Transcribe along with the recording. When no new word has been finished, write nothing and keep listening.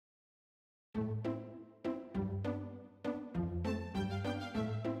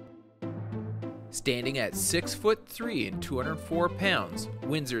Standing at 6'3" and 204 pounds,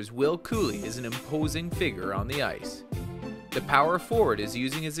 Windsor's Will Cuylle is an imposing figure on the ice. The power forward is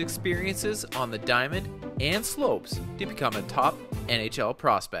using his experiences on the diamond and slopes to become a top NHL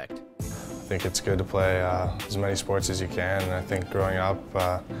prospect. I think it's good to play as many sports as you can, and I think growing up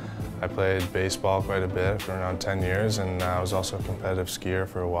I played baseball quite a bit for around 10 years, and I was also a competitive skier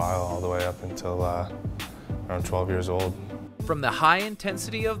for a while, all the way up until around 12 years old. From the high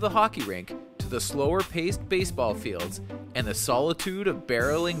intensity of the hockey rink to the slower paced baseball fields and the solitude of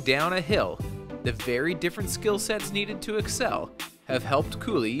barreling down a hill, the very different skill sets needed to excel have helped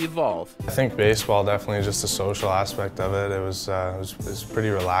Cuylle evolve. I think baseball definitely just the social aspect of it. It was a pretty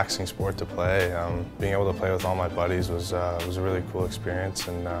relaxing sport to play. Being able to play with all my buddies was a really cool experience,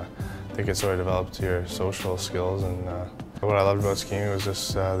 and I think it sort of developed your social skills. And what I loved about skiing was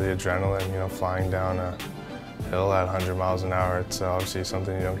just the adrenaline, you know, flying down a hill at 100 miles an hour. It's obviously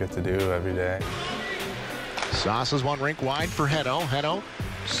something you don't get to do every day. Sauces one rink wide for Heno.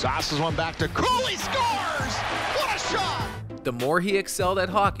 Sauces one back to Cuylle, scores! What a shot! The more he excelled at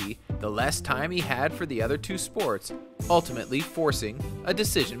hockey, the less time he had for the other two sports, ultimately forcing a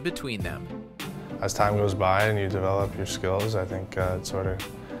decision between them. As time goes by and you develop your skills, I think it sort of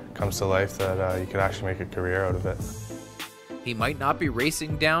comes to life that you could actually make a career out of it. He might not be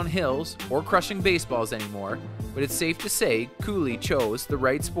racing down hills or crushing baseballs anymore, but it's safe to say Cuylle chose the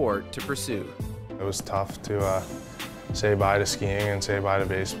right sport to pursue. It was tough to say bye to skiing and say bye to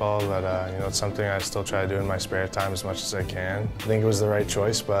baseball, but you know, it's something I still try to do in my spare time as much as I can. I think it was the right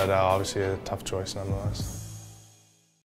choice, but obviously a tough choice nonetheless.